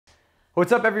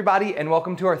What's up everybody, and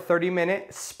welcome to our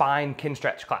 30-minute spine kin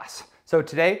stretch class. So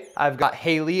today I've got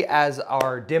Haley as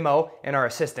our demo and our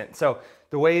assistant. So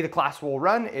the way the class will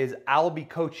run is I'll be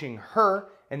coaching her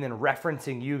and then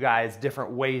referencing you guys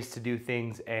different ways to do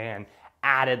things and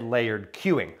added layered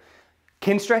cueing.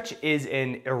 KINSTRETCH is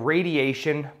an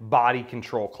irradiation body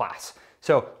control class.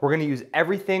 So we're gonna use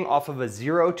everything off of a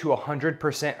 0 to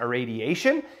 100%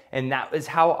 irradiation, and that is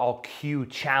how I'll cue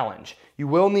challenge. You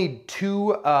will need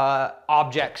two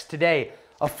objects today.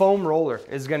 A foam roller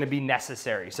is gonna be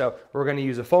necessary. So we're gonna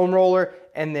use a foam roller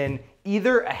and then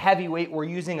either a heavy weight, we're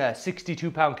using a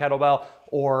 62-pound kettlebell,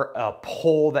 or a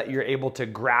pole that you're able to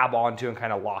grab onto and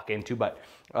kind of lock into, but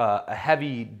a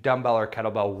heavy dumbbell or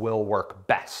kettlebell will work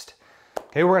best.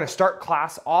 Okay, we're gonna start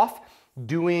class off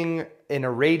doing an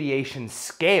irradiation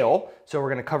scale. So we're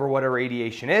gonna cover what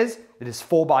irradiation is. It is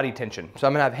full body tension. So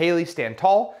I'm gonna have Haley stand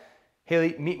tall.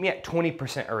 Haley, meet me at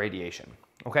 20% irradiation,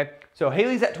 okay? So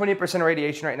Haley's at 20%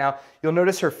 irradiation right now. You'll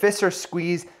notice her fists are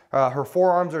squeezed, her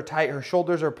forearms are tight, her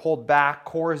shoulders are pulled back,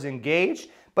 core is engaged,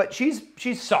 but she's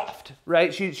soft,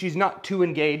 right? She's not too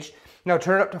engaged. Now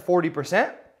turn it up to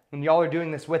 40%, and y'all are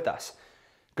doing this with us.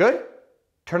 Good?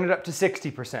 Turn it up to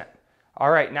 60%. All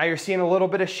right, now you're seeing a little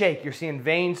bit of shake. You're seeing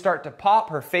veins start to pop.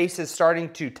 Her face is starting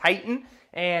to tighten,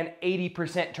 and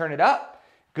 80% turn it up.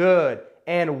 Good.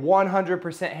 And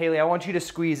 100% Haley, I want you to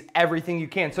squeeze everything you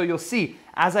can. So you'll see,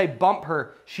 as I bump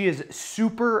her, she is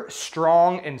super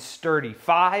strong and sturdy.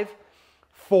 5,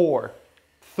 4,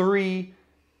 3,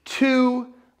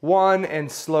 2, 1,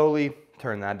 and slowly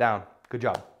turn that down. Good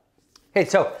job. Okay,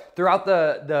 so throughout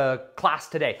the class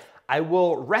today, I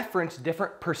will reference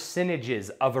different percentages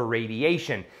of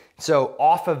irradiation. So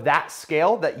off of that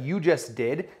scale that you just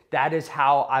did, that is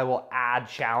how I will add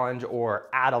challenge or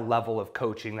add a level of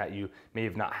coaching that you may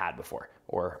have not had before,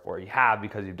 or you have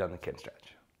because you've done the kin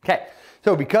stretch. Okay,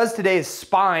 so because today is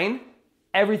spine,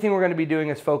 everything we're gonna be doing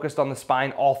is focused on the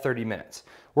spine all 30 minutes.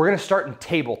 We're gonna start in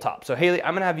tabletop. So Haley,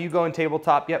 I'm gonna have you go in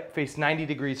tabletop. Yep, face 90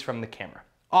 degrees from the camera.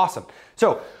 Awesome.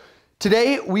 So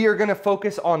today, we are gonna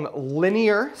focus on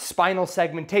linear spinal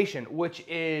segmentation, which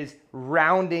is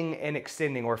rounding and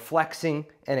extending, or flexing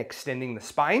and extending the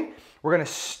spine. We're gonna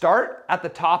start at the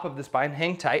top of the spine,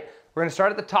 hang tight. We're gonna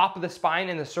start at the top of the spine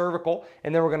in the cervical,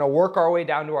 and then we're gonna work our way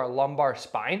down to our lumbar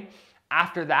spine.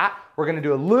 After that, we're gonna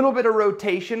do a little bit of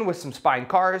rotation with some spine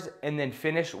cars, and then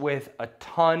finish with a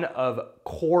ton of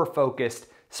core-focused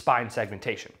spine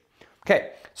segmentation.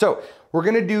 Okay, so we're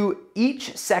gonna do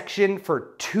each section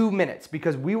for 2 minutes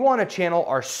because we wanna channel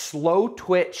our slow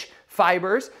twitch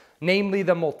fibers, namely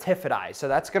the multifidi. So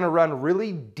that's gonna run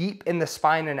really deep in the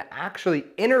spine and actually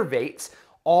innervates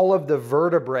all of the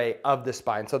vertebrae of the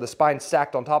spine. So the spine's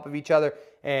stacked on top of each other,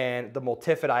 and the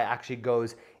multifidi actually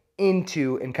goes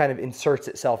into and kind of inserts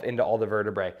itself into all the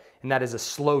vertebrae. And that is a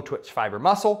slow twitch fiber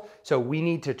muscle. So we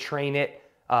need to train it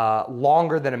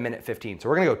longer than 1:15. So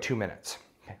we're gonna go 2 minutes.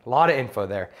 A lot of info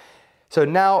there. So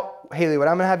now, Haley, what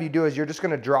I'm gonna have you do is you're just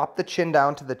gonna drop the chin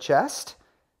down to the chest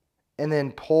and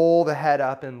then pull the head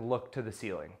up and look to the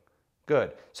ceiling.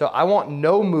 Good. So I want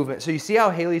no movement. So you see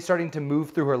how Haley's starting to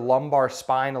move through her lumbar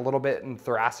spine a little bit and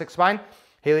thoracic spine?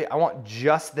 Haley, I want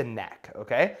just the neck,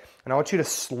 okay? And I want you to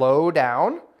slow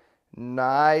down,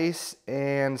 nice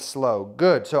and slow.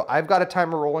 Good. So I've got a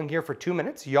timer rolling here for 2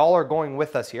 minutes. Y'all are going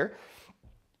with us here.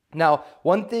 Now,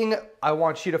 one thing I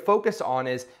want you to focus on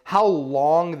is how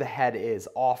long the head is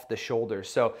off the shoulders.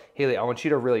 So Haley, I want you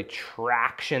to really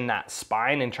traction that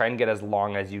spine and try and get as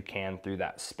long as you can through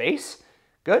that space.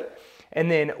 Good. And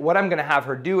then what I'm gonna have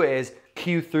her do is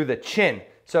cue through the chin.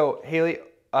 So Haley,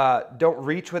 don't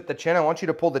reach with the chin. I want you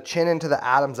to pull the chin into the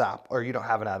Adam's apple, or you don't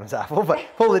have an Adam's apple, but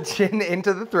pull the chin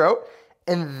into the throat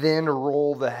and then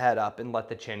roll the head up and let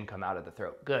the chin come out of the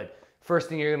throat. Good. First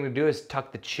thing you're gonna do is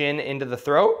tuck the chin into the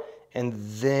throat and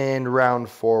then round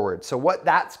forward. So what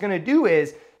that's gonna do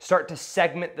is start to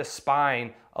segment the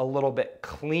spine a little bit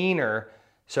cleaner.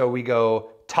 So we go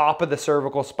top of the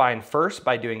cervical spine first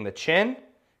by doing the chin,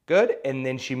 good, and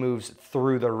then she moves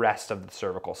through the rest of the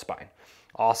cervical spine.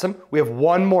 Awesome, we have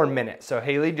 1 more minute. So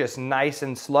Haley, just nice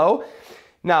and slow.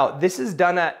 Now, this is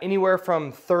done at anywhere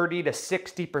from 30 to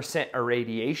 60%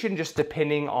 irradiation, just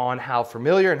depending on how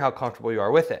familiar and how comfortable you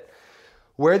are with it.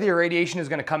 Where the irradiation is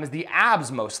gonna come is the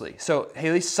abs mostly. So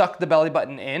Haley, suck the belly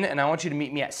button in, and I want you to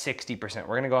meet me at 60%.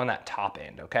 We're gonna go on that top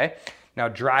end, okay? Now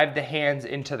drive the hands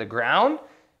into the ground.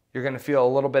 You're gonna feel a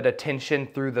little bit of tension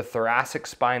through the thoracic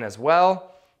spine as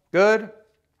well. Good.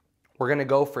 We're gonna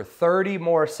go for 30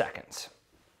 more seconds.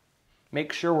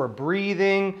 Make sure we're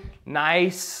breathing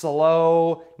nice,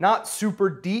 slow, not super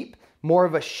deep, more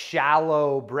of a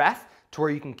shallow breath to where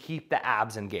you can keep the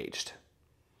abs engaged.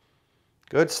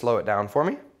 Good, slow it down for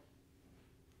me.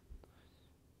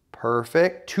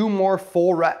 Perfect. 2 more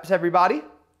full reps, everybody.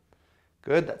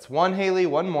 Good, that's 1, Haley,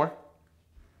 1 more.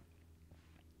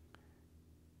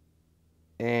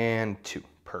 And 2,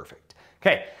 perfect.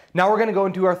 Okay, now we're gonna go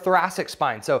into our thoracic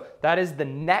spine. So that is the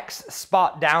next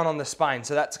spot down on the spine.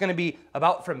 So that's gonna be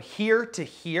about from here to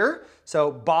here.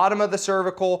 So bottom of the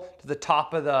cervical to the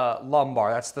top of the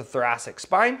lumbar. That's the thoracic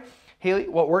spine. Haley,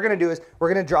 what we're gonna do is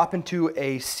we're gonna drop into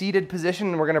a seated position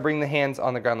and we're gonna bring the hands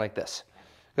on the ground like this.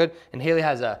 Good, and Haley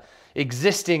has a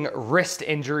existing wrist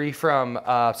injury from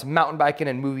some mountain biking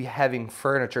and movie having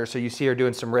furniture. So you see her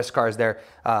doing some wrist scars there,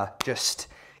 just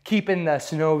keeping the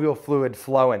synovial fluid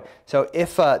flowing. So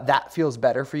if that feels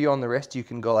better for you on the wrist, you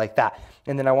can go like that.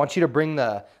 And then I want you to bring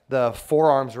the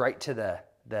forearms right to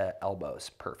the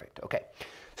elbows. Perfect, okay.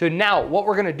 So now what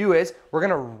we're gonna do is we're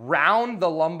gonna round the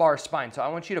lumbar spine. So I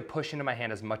want you to push into my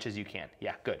hand as much as you can.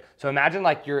 Yeah, good. So imagine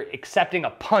like you're accepting a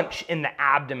punch in the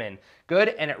abdomen. Good,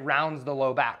 and it rounds the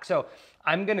low back. So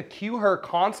I'm gonna cue her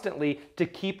constantly to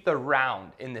keep the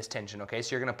round in this tension, okay?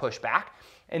 So you're gonna push back.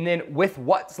 And then with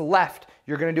what's left,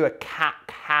 you're gonna do a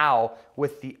cat-cow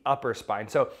with the upper spine.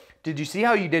 So did you see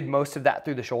how you did most of that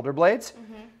through the shoulder blades?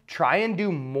 Mm-hmm. Try and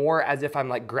do more as if I'm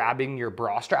like grabbing your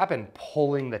bra strap and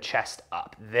pulling the chest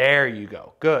up. There you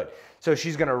go, good. So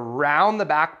she's gonna round the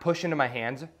back, push into my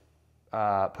hands,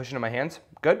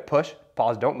 good, push,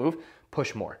 pause, don't move,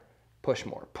 push more, push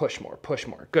more, push more, push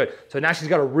more, good. So now she's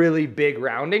got a really big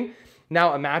rounding.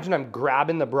 Now imagine I'm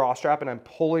grabbing the bra strap and I'm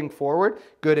pulling forward,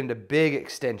 good, into big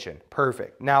extension,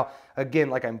 perfect. Now, again,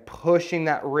 like I'm pushing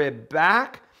that rib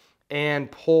back and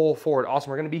pull forward. Awesome,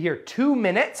 we're gonna be here 2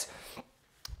 minutes.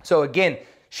 So again,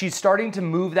 she's starting to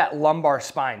move that lumbar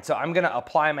spine. So I'm gonna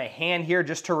apply my hand here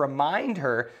just to remind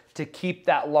her to keep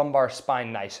that lumbar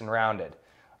spine nice and rounded.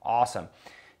 Awesome.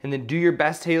 And then do your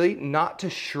best, Haley, not to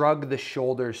shrug the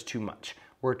shoulders too much.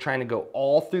 We're trying to go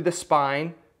all through the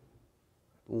spine,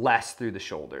 less through the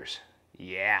shoulders.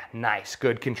 Yeah, nice,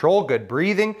 good control, good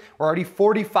breathing. We're already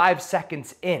 45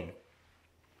 seconds in.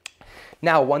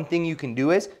 Now, one thing you can do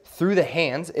is through the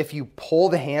hands, if you pull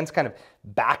the hands kind of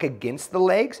back against the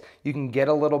legs, you can get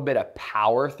a little bit of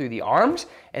power through the arms,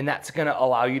 and that's gonna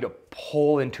allow you to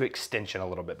pull into extension a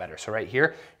little bit better. So right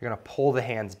here, you're gonna pull the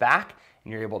hands back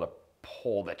and you're able to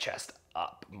pull the chest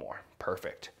up more.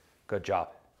 Perfect, good job.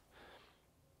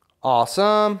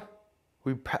 Awesome.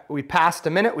 We passed a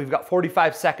minute, we've got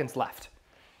 45 seconds left.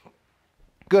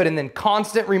 Good, and then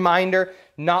constant reminder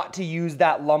not to use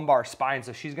that lumbar spine.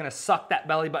 So she's gonna suck that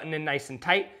belly button in nice and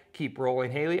tight. Keep rolling,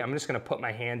 Haley. I'm just gonna put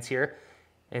my hands here.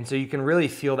 And so you can really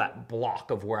feel that block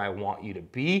of where I want you to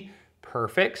be.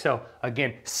 Perfect, so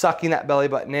again, sucking that belly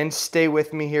button in. Stay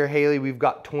with me here, Haley. We've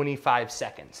got 25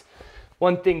 seconds.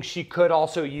 One thing she could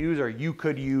also use, or you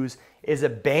could use, is a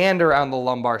band around the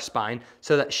lumbar spine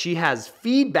so that she has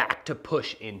feedback to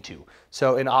push into.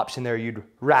 So an option there, you'd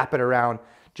wrap it around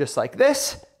just like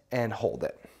this and hold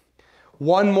it.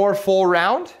 One more full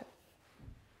round.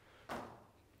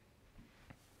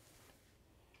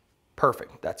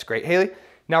 Perfect, that's great, Haley.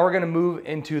 Now we're gonna move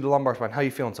into the lumbar spine. How are you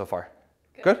feeling so far?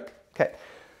 Good? Okay.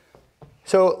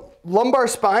 So lumbar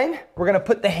spine, we're gonna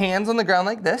put the hands on the ground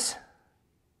like this,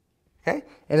 okay?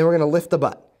 And then we're gonna lift the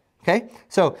butt, okay?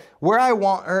 So where I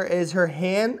want her is her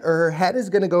hand, or her head is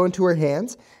gonna go into her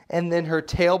hands, and then her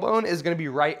tailbone is gonna be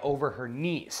right over her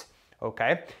knees,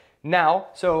 okay? Now,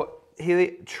 so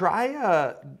Haley,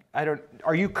 try,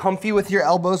 are you comfy with your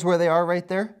elbows where they are right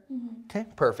there? Mm-hmm. Okay,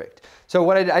 perfect. So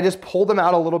what I just pulled them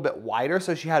out a little bit wider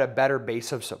so she had a better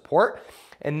base of support.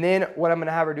 And then what I'm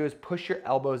gonna have her do is push your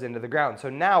elbows into the ground. So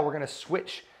now we're gonna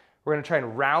switch, we're gonna try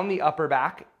and round the upper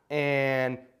back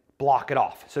and block it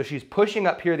off. So she's pushing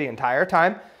up here the entire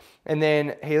time. And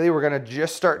then Haley, we're gonna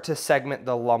just start to segment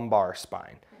the lumbar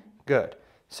spine. Good.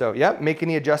 So yep, make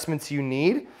any adjustments you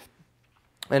need.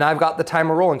 And I've got the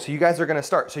timer rolling, so you guys are gonna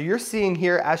start. So you're seeing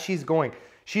here as she's going,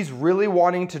 she's really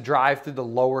wanting to drive through the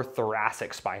lower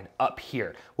thoracic spine up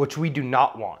here, which we do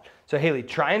not want. So Haley,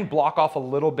 try and block off a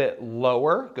little bit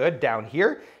lower, good, down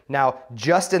here. Now,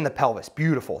 just in the pelvis,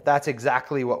 beautiful. That's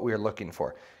exactly what we're looking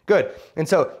for. Good, and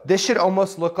so this should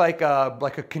almost look like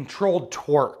a controlled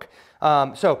twerk.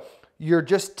 So you're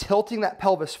just tilting that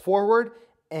pelvis forward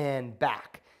and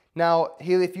back. Now,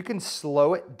 Haley, if you can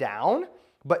slow it down,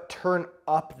 but turn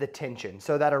up the tension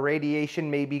so that irradiation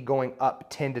may be going up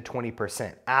 10 to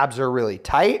 20%. Abs are really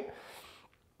tight.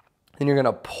 Then you're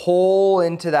gonna pull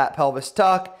into that pelvis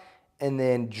tuck and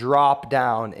then drop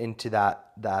down into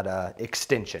that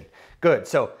extension. Good,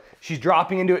 so she's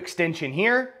dropping into extension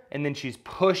here and then she's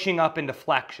pushing up into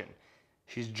flexion.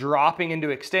 She's dropping into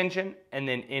extension and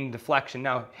then into flexion.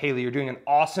 Now, Haley, you're doing an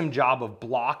awesome job of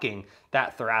blocking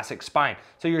that thoracic spine.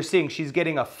 So you're seeing she's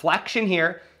getting a flexion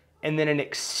here and then an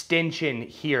extension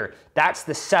here. That's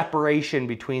the separation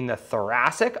between the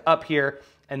thoracic up here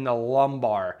and the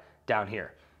lumbar down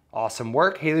here. Awesome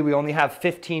work. Haley, we only have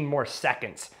 15 more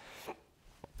seconds.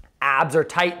 Abs are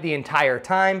tight the entire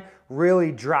time,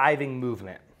 really driving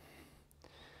movement.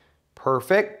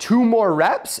 Perfect. 2 more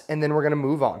reps and then we're gonna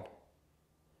move on.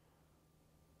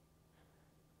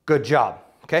 Good job.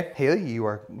 Okay, Haley, you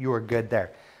are good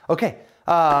there. Okay,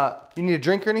 you need a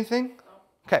drink or anything?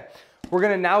 Okay, we're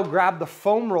gonna now grab the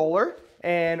foam roller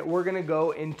and we're gonna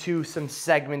go into some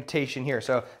segmentation here.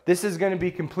 So this is gonna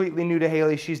be completely new to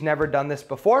Haley. She's never done this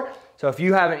before. So if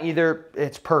you haven't either,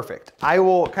 it's perfect. I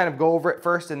will kind of go over it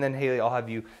first and then Haley, I'll have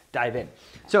you dive in.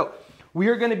 So we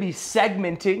are gonna be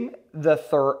segmenting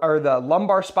the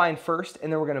lumbar spine first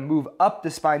and then we're gonna move up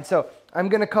the spine. So I'm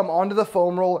gonna come onto the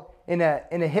foam roller in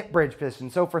a hip bridge position.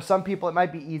 So for some people, it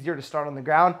might be easier to start on the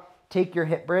ground, take your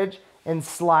hip bridge and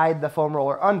slide the foam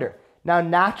roller under. Now,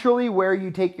 naturally where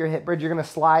you take your hip bridge, you're gonna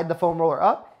slide the foam roller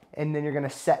up and then you're gonna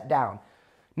set down.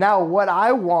 Now, what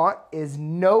I want is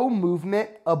no movement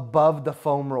above the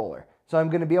foam roller. So I'm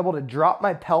gonna be able to drop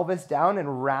my pelvis down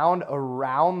and round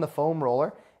around the foam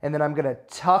roller, and then I'm gonna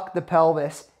tuck the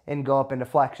pelvis and go up into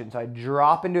flexion. So I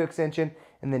drop into extension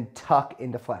and then tuck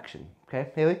into flexion.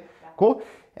 Okay, Haley? Yeah. Cool.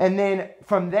 And then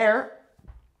from there,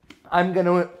 I'm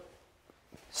gonna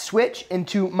switch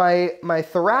into my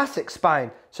thoracic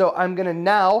spine. So I'm gonna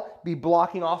now be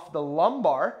blocking off the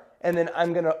lumbar and then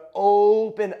I'm gonna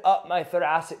open up my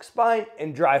thoracic spine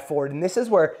and drive forward. And this is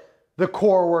where the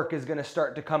core work is gonna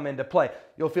start to come into play.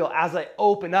 You'll feel as I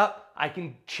open up, I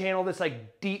can channel this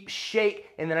like deep shake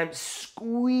and then I'm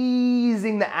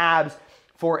squeezing the abs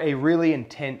for a really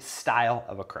intense style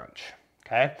of a crunch,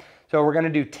 okay? So we're gonna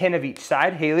do 10 of each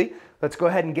side. Haley, let's go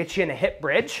ahead and get you in a hip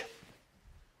bridge.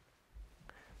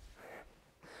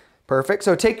 Perfect,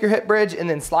 so take your hip bridge and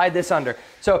then slide this under.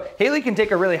 So Haley can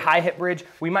take a really high hip bridge.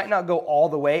 We might not go all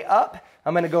the way up.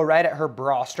 I'm gonna go right at her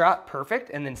bra strap, perfect,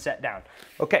 and then set down.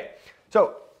 Okay,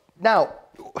 so now,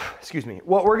 excuse me,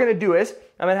 what we're gonna do is,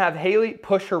 I'm gonna have Haley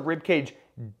push her rib cage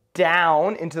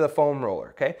down into the foam roller,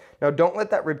 okay? Now don't let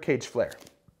that rib cage flare.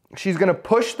 She's gonna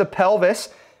push the pelvis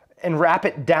and wrap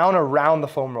it down around the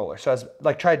foam roller. So as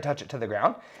like try to touch it to the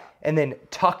ground and then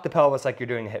tuck the pelvis like you're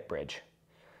doing a hip bridge.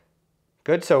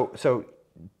 Good, so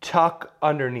tuck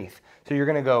underneath. So you're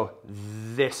gonna go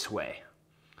this way.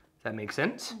 Does that make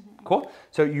sense? Mm-hmm. Cool.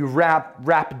 So you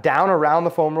wrap down around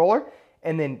the foam roller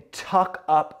and then tuck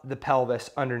up the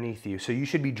pelvis underneath you. So you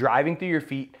should be driving through your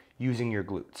feet using your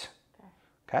glutes.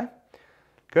 Okay?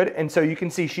 Good, and so you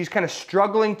can see she's kind of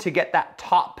struggling to get that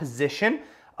top position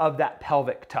of that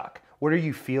pelvic tuck. What are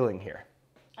you feeling here?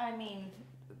 I mean,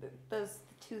 those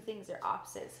two things are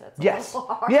opposite, so it's a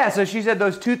little hard. Yeah, so she said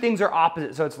those two things are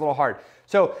opposite, so it's a little hard.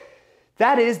 So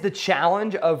that is the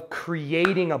challenge of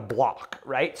creating a block,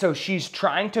 right? So she's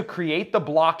trying to create the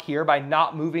block here by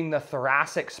not moving the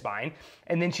thoracic spine,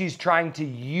 and then she's trying to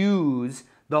use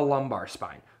the lumbar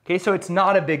spine. Okay, so it's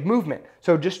not a big movement.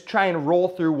 So just try and roll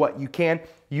through what you can.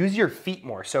 Use your feet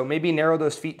more. So maybe narrow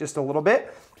those feet just a little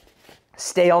bit.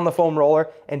 Stay on the foam roller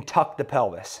and tuck the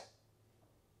pelvis.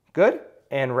 Good,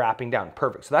 and wrapping down,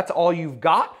 perfect. So that's all you've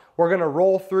got. We're gonna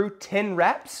roll through 10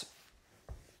 reps.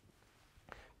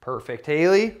 Perfect,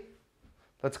 Haley.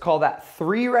 Let's call that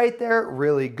 3 right there,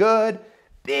 really good.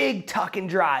 Big tuck and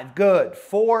drive, good.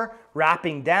 4,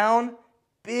 wrapping down,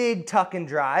 big tuck and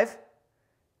drive.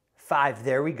 5,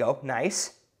 there we go,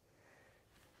 nice.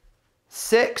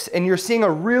 6, and you're seeing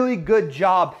a really good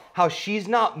job how she's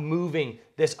not moving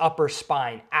this upper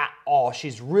spine at all.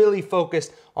 She's really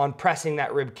focused on pressing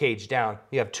that rib cage down.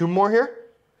 You have 2 more here.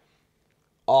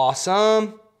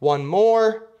 Awesome, 1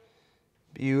 more.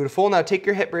 Beautiful, now take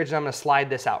your hip bridge and I'm gonna slide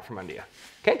this out from under you.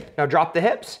 Okay, now drop the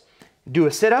hips, do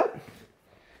a sit up,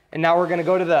 and now we're gonna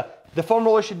go to the foam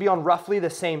roller should be on roughly the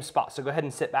same spot. So go ahead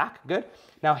and sit back, good.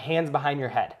 Now hands behind your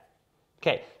head.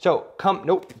 Okay, so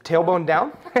tailbone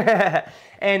down.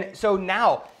 And so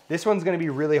now, this one's gonna be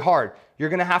really hard. You're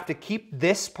gonna have to keep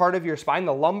this part of your spine,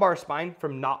 the lumbar spine,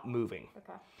 from not moving.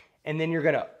 Okay. And then you're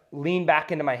gonna lean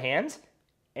back into my hands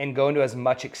and go into as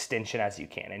much extension as you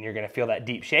can. And you're gonna feel that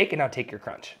deep shake, and now take your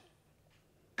crunch.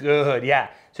 Good, yeah.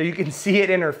 So you can see it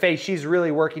in her face. She's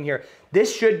really working here.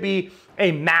 This should be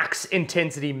a max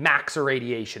intensity, max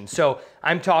irradiation. So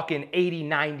I'm talking 80,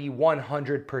 90,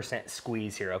 100%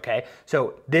 squeeze here, okay?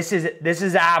 So this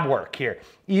is ab work here.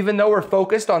 Even though we're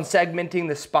focused on segmenting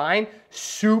the spine,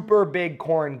 super big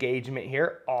core engagement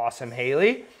here. Awesome,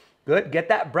 Haley. Good, get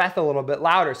that breath a little bit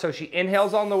louder. So she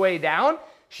inhales on the way down,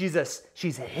 she's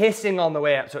hissing on the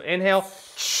way up. So inhale,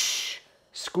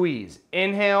 squeeze,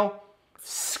 inhale,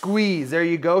 squeeze. There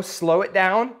you go, slow it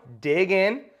down, dig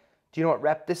in. Do you know what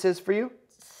rep this is for you?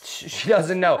 She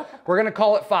doesn't know. We're gonna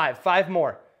call it 5, 5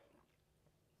 more.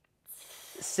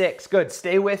 6, good,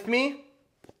 stay with me.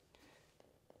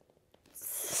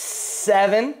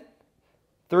 7,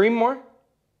 3 more.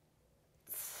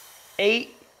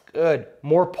 8, good,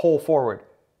 more pull forward.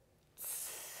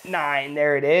 9,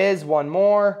 there it is, 1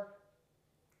 more.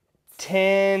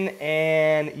 10,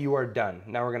 and you are done.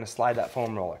 Now we're gonna slide that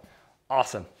foam roller.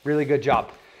 Awesome, really good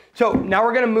job. So now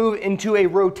we're gonna move into a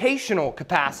rotational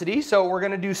capacity. So we're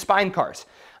gonna do spine cars.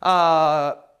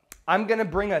 I'm gonna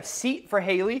bring a seat for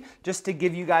Haley just to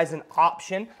give you guys an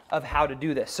option of how to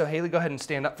do this. So Haley, go ahead and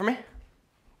stand up for me.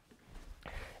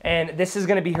 And this is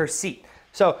gonna be her seat.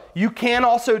 So you can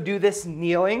also do this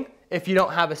kneeling if you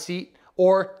don't have a seat,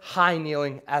 or high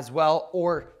kneeling as well,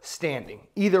 or standing.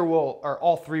 Either will, or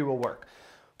all 3 will work.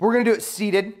 But we're gonna do it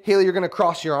seated. Haley, you're gonna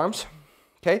cross your arms,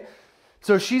 okay?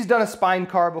 So she's done a spine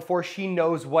car before, she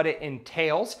knows what it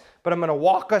entails, but I'm gonna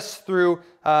walk us through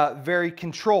very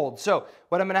controlled. So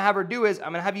what I'm gonna have her do is, I'm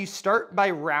gonna have you start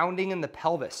by rounding in the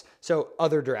pelvis. So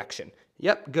other direction.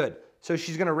 Yep, good. So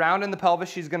she's gonna round in the pelvis,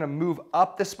 she's gonna move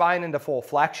up the spine into full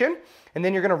flexion, and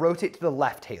then you're gonna rotate to the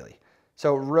left, Haley.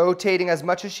 So rotating as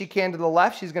much as she can to the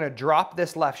left, she's gonna drop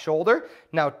this left shoulder.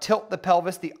 Now tilt the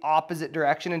pelvis the opposite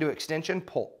direction into extension,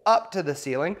 pull up to the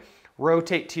ceiling,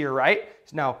 rotate to your right.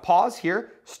 So now pause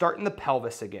here, start in the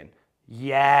pelvis again.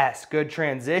 Yes, good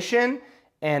transition,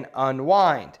 and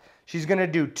unwind. She's gonna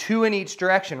do 2 in each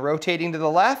direction, rotating to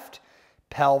the left,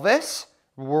 pelvis,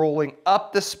 rolling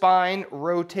up the spine,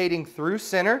 rotating through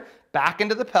center, back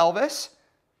into the pelvis.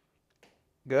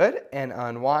 Good, and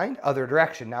unwind, other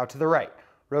direction, now to the right.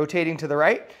 Rotating to the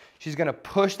right, she's gonna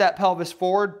push that pelvis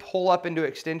forward, pull up into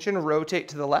extension, rotate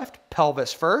to the left,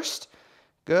 pelvis first.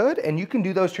 Good, and you can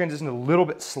do those transitions a little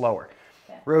bit slower.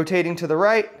 Okay. Rotating to the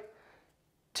right,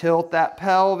 tilt that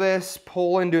pelvis,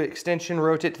 pull into extension,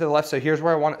 rotate to the left. So here's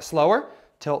where I want it slower.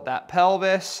 Tilt that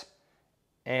pelvis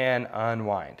and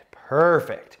unwind.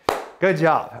 Perfect, good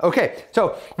job. Okay,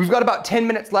 so we've got about 10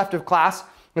 minutes left of class,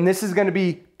 and this is gonna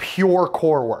be pure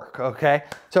core work, okay?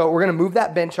 So we're gonna move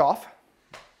that bench off.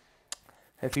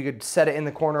 If you could set it in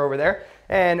the corner over there.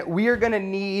 And we are gonna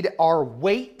need our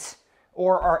weight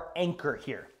or our anchor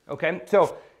here, okay?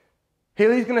 So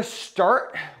Haley's gonna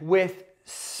start with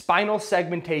spinal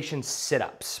segmentation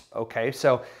sit-ups, okay?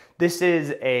 So this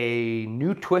is a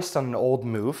new twist on an old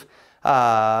move.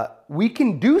 We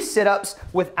can do sit-ups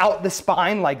without the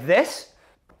spine like this,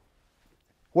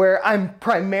 where I'm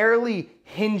primarily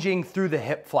hinging through the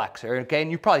hip flexor, okay?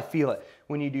 And you probably feel it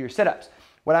when you do your sit-ups.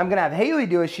 What I'm gonna have Haley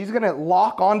do is she's gonna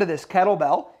lock onto this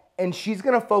kettlebell, and she's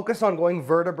gonna focus on going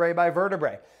vertebrae by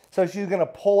vertebrae. So she's gonna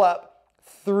pull up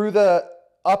through the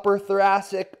upper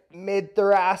thoracic, mid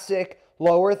thoracic,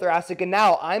 lower thoracic, and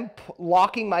now I'm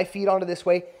locking my feet onto this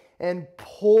way and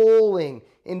pulling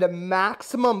into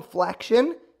maximum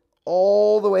flexion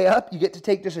all the way up. You get to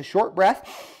take just a short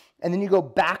breath, and then you go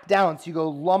back down. So you go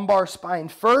lumbar spine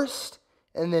first,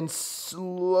 and then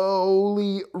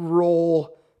slowly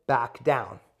roll back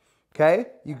down. Okay,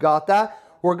 you got that?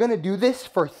 We're gonna do this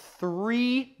for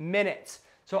 3 minutes.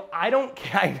 So I don't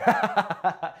care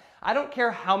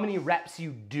how many reps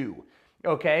you do,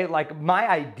 okay? Like my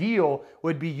ideal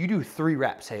would be you do 3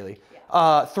 reps, Haley.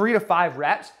 Yeah. 3 to 5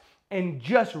 reps, and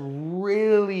just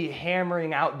really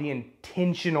hammering out the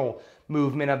intentional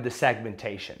movement of the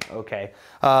segmentation, okay?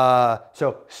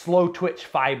 So slow twitch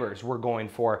fibers we're going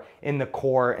for in the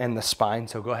core and the spine.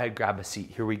 So go ahead, grab a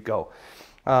seat, here we go.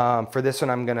 For this one,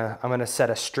 I'm gonna set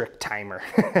a strict timer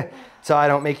so I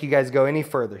don't make you guys go any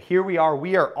further. Here we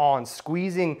are on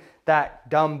squeezing that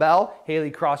dumbbell.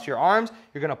 Haley, cross your arms.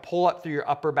 You're gonna pull up through your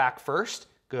upper back first.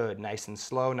 Good, nice and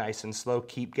slow, nice and slow.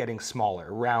 Keep getting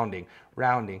smaller, rounding,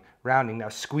 rounding, rounding. Now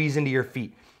squeeze into your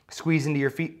feet. Squeeze into your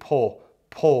feet, pull,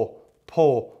 pull,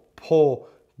 pull, pull.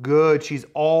 Good, she's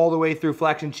all the way through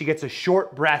flexion. She gets a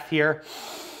short breath here,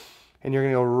 and you're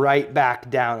gonna go right back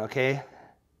down, okay?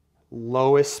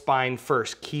 Lowest spine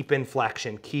first, keep in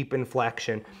flexion, keep in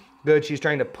flexion. Good, she's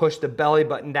trying to push the belly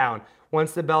button down.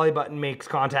 Once the belly button makes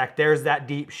contact, there's that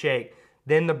deep shake.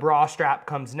 Then the bra strap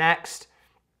comes next,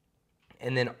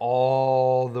 and then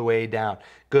all the way down.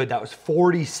 Good, that was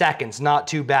 40 seconds, not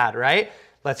too bad, right?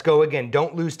 Let's go again,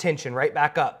 don't lose tension, right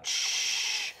back up.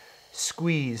 Shh.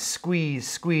 Squeeze, squeeze,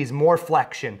 squeeze, more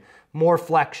flexion, more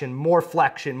flexion, more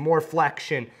flexion, more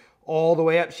flexion. All the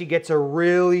way up, she gets a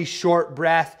really short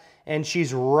breath, and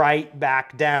she's right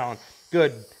back down.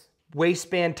 Good.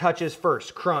 Waistband touches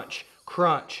first. Crunch,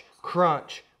 crunch,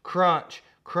 crunch, crunch,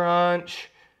 crunch.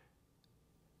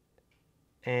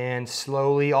 And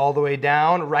slowly all the way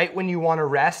down. Right when you want to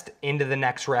rest, into the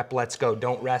next rep. Let's go.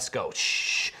 Don't rest, go.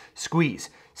 Shh. Squeeze,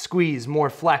 squeeze, more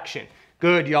flexion.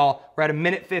 Good, y'all. We're at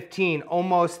 1:15,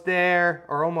 almost there,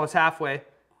 or almost halfway.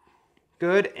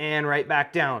 Good, and right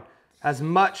back down. As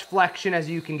much flexion as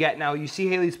you can get. Now, you see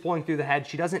Haley's pulling through the head.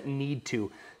 She doesn't need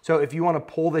to. So if you want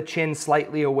to pull the chin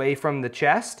slightly away from the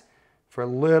chest for a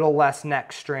little less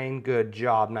neck strain, good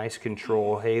job. Nice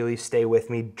control. Haley, stay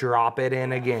with me. Drop it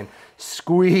in again.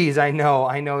 Squeeze, I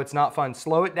know it's not fun.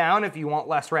 Slow it down if you want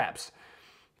less reps.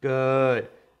 Good.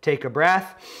 Take a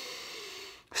breath.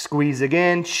 Squeeze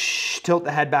again. Shh. Tilt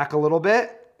the head back a little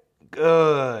bit.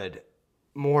 Good.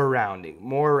 More rounding,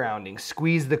 more rounding.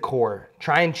 Squeeze the core.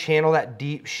 Try and channel that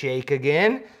deep shake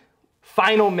again.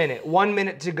 Final minute, 1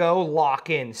 minute to go. Lock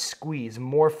in, squeeze,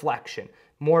 more flexion,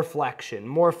 more flexion,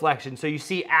 more flexion. So you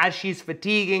see, as she's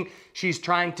fatiguing, she's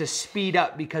trying to speed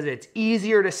up because it's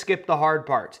easier to skip the hard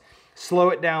parts. Slow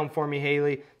it down for me,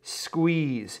 Haley.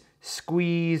 Squeeze,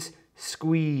 squeeze,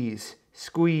 squeeze,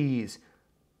 squeeze.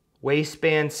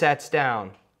 Waistband sets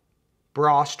down.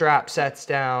 Bra strap sets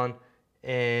down.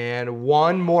 And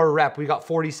one more rep. We got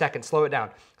 40 seconds. Slow it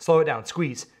down. Slow it down.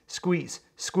 Squeeze, squeeze,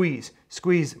 squeeze,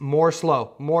 squeeze. More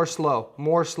slow, more slow,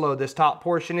 more slow. This top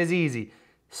portion is easy.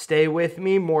 Stay with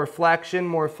me. More flexion,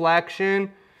 more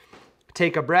flexion.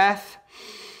 Take a breath.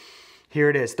 Here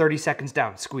it is. 30 seconds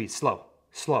down. Squeeze. Slow,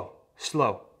 slow,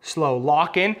 slow, slow.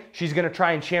 Lock in. She's going to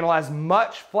try and channel as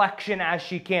much flexion as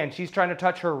she can. She's trying to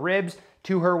touch her ribs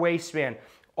to her waistband.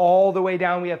 All the way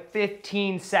down. We have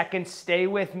 15 seconds. Stay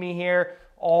with me here.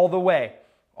 All the way.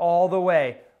 All the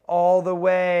way. All the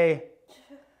way.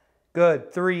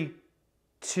 Good. 3,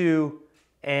 2,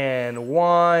 and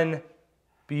 1.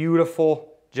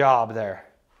 Beautiful job there.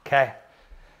 Okay.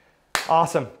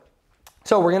 Awesome.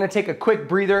 So we're going to take a quick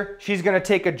breather. She's going to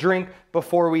take a drink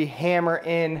before we hammer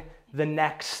in the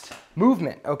next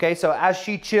movement. Okay. So as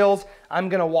she chills, I'm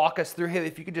going to walk us through. Haley,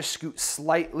 if you could just scoot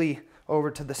slightly over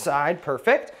to the side.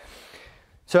 Perfect.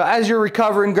 So as you're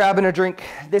recovering, grabbing a drink,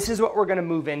 this is what we're going to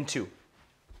move into.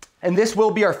 And this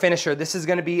will be our finisher. This is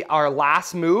going to be our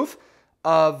last move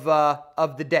of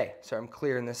the day. So I'm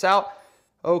clearing this out.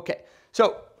 Okay.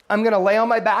 So I'm going to lay on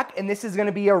my back, and this is going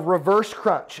to be a reverse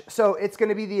crunch. So it's going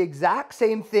to be the exact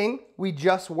same thing we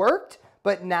just worked,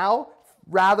 but now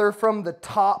rather from the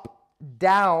top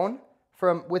down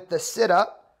with the sit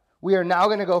up, we are now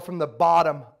going to go from the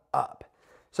bottom up.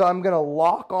 So I'm going to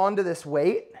lock onto this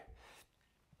weight.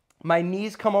 My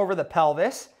knees come over the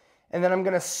pelvis, and then I'm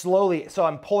going to slowly, so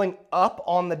I'm pulling up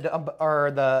on the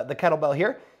kettlebell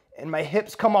here, and my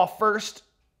hips come off first,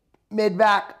 mid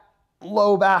back,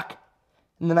 low back,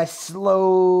 and then I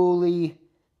slowly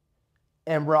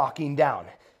am rocking down.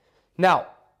 Now,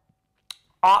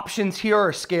 options here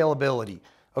are scalability.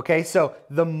 Okay, so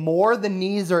the more the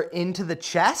knees are into the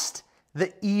chest,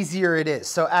 the easier it is.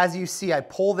 So as you see, I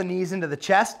pull the knees into the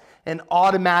chest and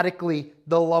automatically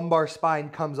the lumbar spine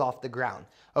comes off the ground.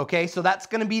 Okay, so that's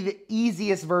gonna be the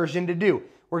easiest version to do.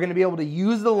 We're gonna be able to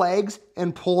use the legs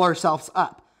and pull ourselves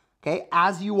up. Okay,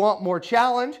 as you want more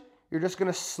challenge, you're just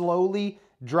gonna slowly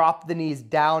drop the knees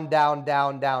down, down,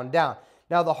 down, down, down.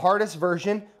 Now the hardest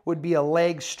version would be a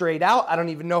leg straight out. I don't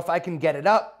even know if I can get it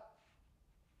up.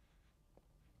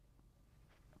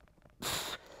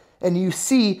 And you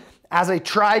see, as I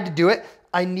tried to do it,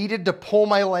 I needed to pull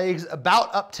my legs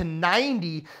about up to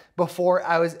 90 before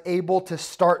I was able to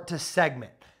start to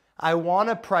segment. I want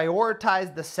to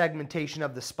prioritize the segmentation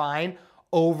of the spine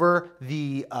over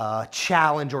the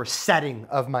challenge or setting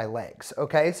of my legs,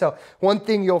 okay? So one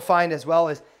thing you'll find as well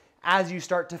is as you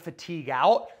start to fatigue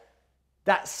out,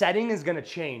 that setting is going to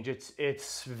change.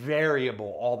 It's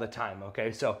variable all the time,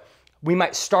 okay? So we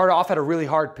might start off at a really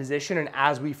hard position, and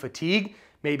as we fatigue,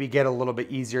 maybe get a little bit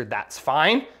easier. That's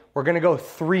fine. We're going to go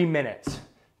 3 minutes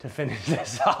to finish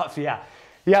this off. Yeah,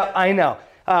 I know.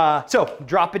 So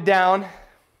drop it down.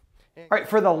 All right,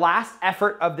 for the last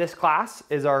effort of this class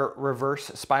is our reverse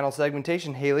spinal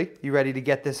segmentation. Haley, you ready to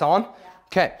get this on? Yeah.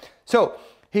 Okay, so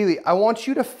Haley, I want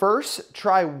you to first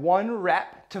try 1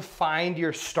 rep to find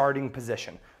your starting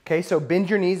position. Okay, so bend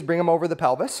your knees, bring them over the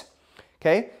pelvis.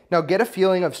 Okay, now get a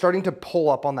feeling of starting to pull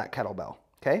up on that kettlebell.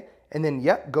 Okay, and then,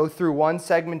 yep, go through 1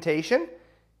 segmentation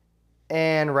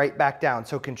and right back down.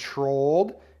 So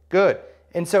controlled, good.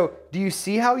 And so do you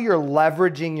see how you're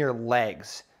leveraging your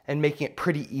legs and making it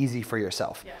pretty easy for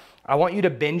yourself? Yeah. I want you to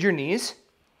bend your knees,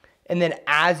 and then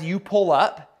as you pull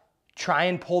up, try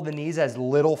and pull the knees as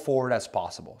little forward as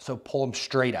possible. So pull them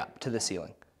straight up to the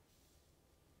ceiling.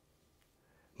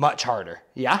 Much harder.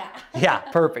 Yeah? Yeah,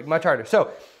 perfect. Much harder.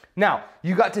 So now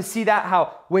you got to see that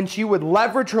how when she would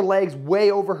leverage her legs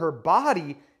way over her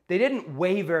body, they didn't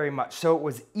weigh very much. So it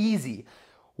was easy.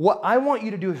 What I want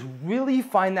you to do is really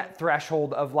find that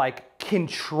threshold of like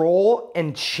control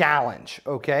and challenge.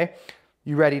 Okay.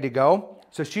 You ready to go?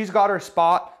 So she's got her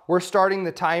spot. We're starting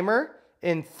the timer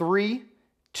in 3,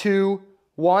 2,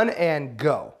 1, and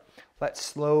go. Let's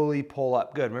slowly pull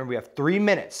up. Good. Remember, we have 3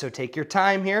 minutes. So take your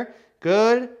time here.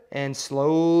 Good. And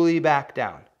slowly back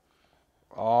down.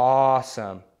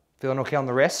 Awesome. Feeling okay on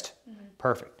the wrist? Mm-hmm.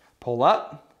 Perfect. Pull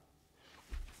up.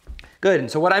 Good. And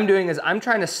so what I'm doing is I'm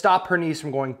trying to stop her knees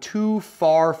from going too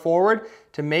far forward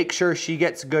to make sure she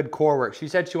gets good core work. She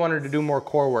said she wanted to do more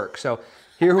core work. So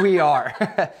here we are.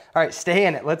 All right, stay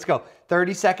in it. Let's go.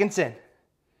 30 seconds in.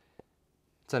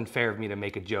 It's unfair of me to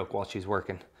make a joke while she's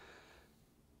working.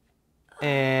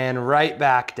 And right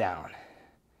back down.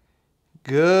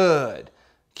 Good.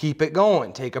 Keep it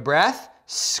going. Take a breath.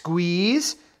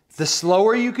 Squeeze. The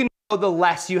slower you can go, the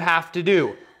less you have to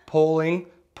do. Pulling,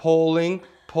 pulling,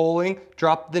 pulling.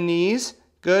 Drop the knees.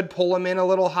 Good. Pull them in a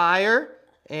little higher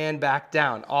and back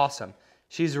down. Awesome.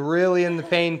 She's really in the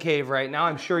pain cave right now.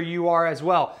 I'm sure you are as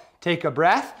well. Take a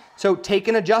breath. So take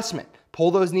an adjustment.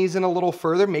 Pull those knees in a little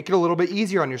further. Make it a little bit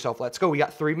easier on yourself. Let's go. We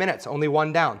got 3 minutes. Only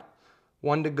 1 down.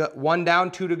 1 to go. 1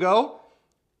 down, 2 to go.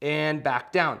 And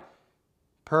back down.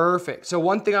 Perfect. So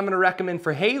one thing I'm going to recommend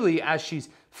for Haley as she's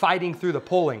fighting through the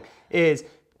pulling is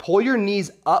pull your knees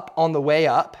up on the way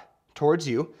up towards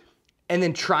you and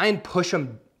then try and push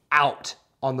them out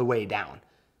on the way down.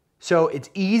 So it's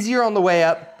easier on the way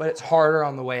up, but it's harder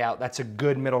on the way out. That's a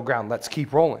good middle ground. Let's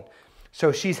keep rolling.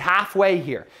 So she's halfway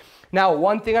here. Now,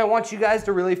 one thing I want you guys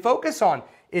to really focus on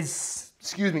is,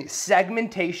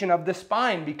 segmentation of the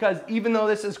spine, because even though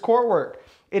this is core work,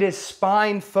 it is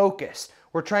spine focused.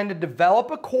 We're trying to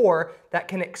develop a core that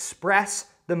can express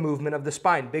the movement of the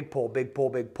spine. Big pull, big pull,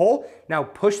 big pull. Now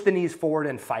push the knees forward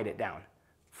and fight it down.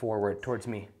 Forward, towards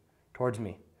me, towards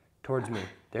me, towards me.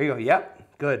 There you go.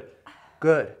 Yep. Good,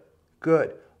 good,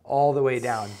 good. All the way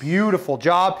down. Beautiful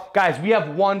job. Guys, we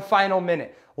have 1 final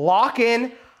minute. Lock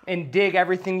in and dig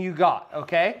everything you got,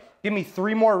 okay? Give me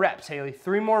 3 more reps, Haley.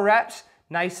 3 more reps.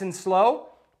 Nice and slow.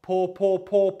 Pull, pull,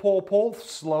 pull, pull, pull.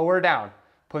 Slow her down.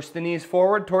 Push the knees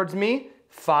forward towards me.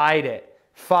 Fight it,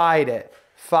 fight it,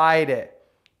 fight it.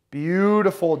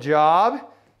 Beautiful job.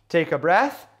 Take a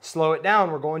breath, slow it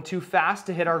down. We're going too fast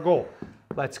to hit our goal.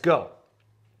 Let's go.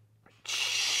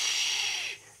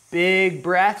 Big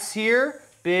breaths here,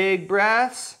 big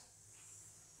breaths.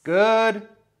 Good.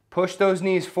 Push those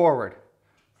knees forward.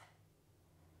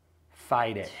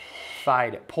 Fight it,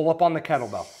 fight it. Pull up on the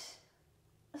kettlebell.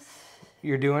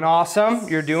 You're doing awesome,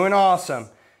 you're doing awesome.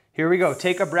 Here we go,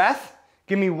 take a breath.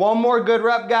 Give me 1 more good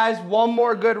rep, guys. 1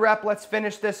 more good rep. Let's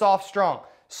finish this off strong.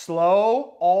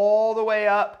 Slow, all the way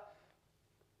up,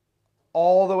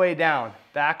 all the way down.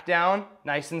 Back down,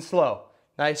 nice and slow.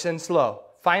 Nice and slow.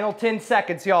 Final 10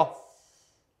 seconds, y'all.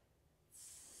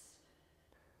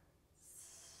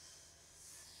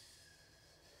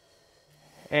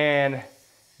 And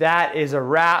that is a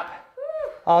wrap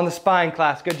on the spine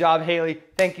class. Good job, Haley.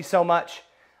 Thank you so much.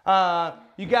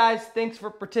 You guys, thanks for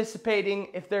participating.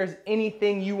 If there's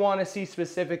anything you want to see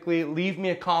specifically, leave me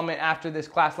a comment after this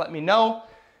class. Let me know,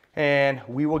 and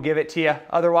we will give it to you.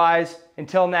 Otherwise,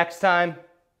 until next time,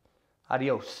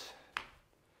 adios.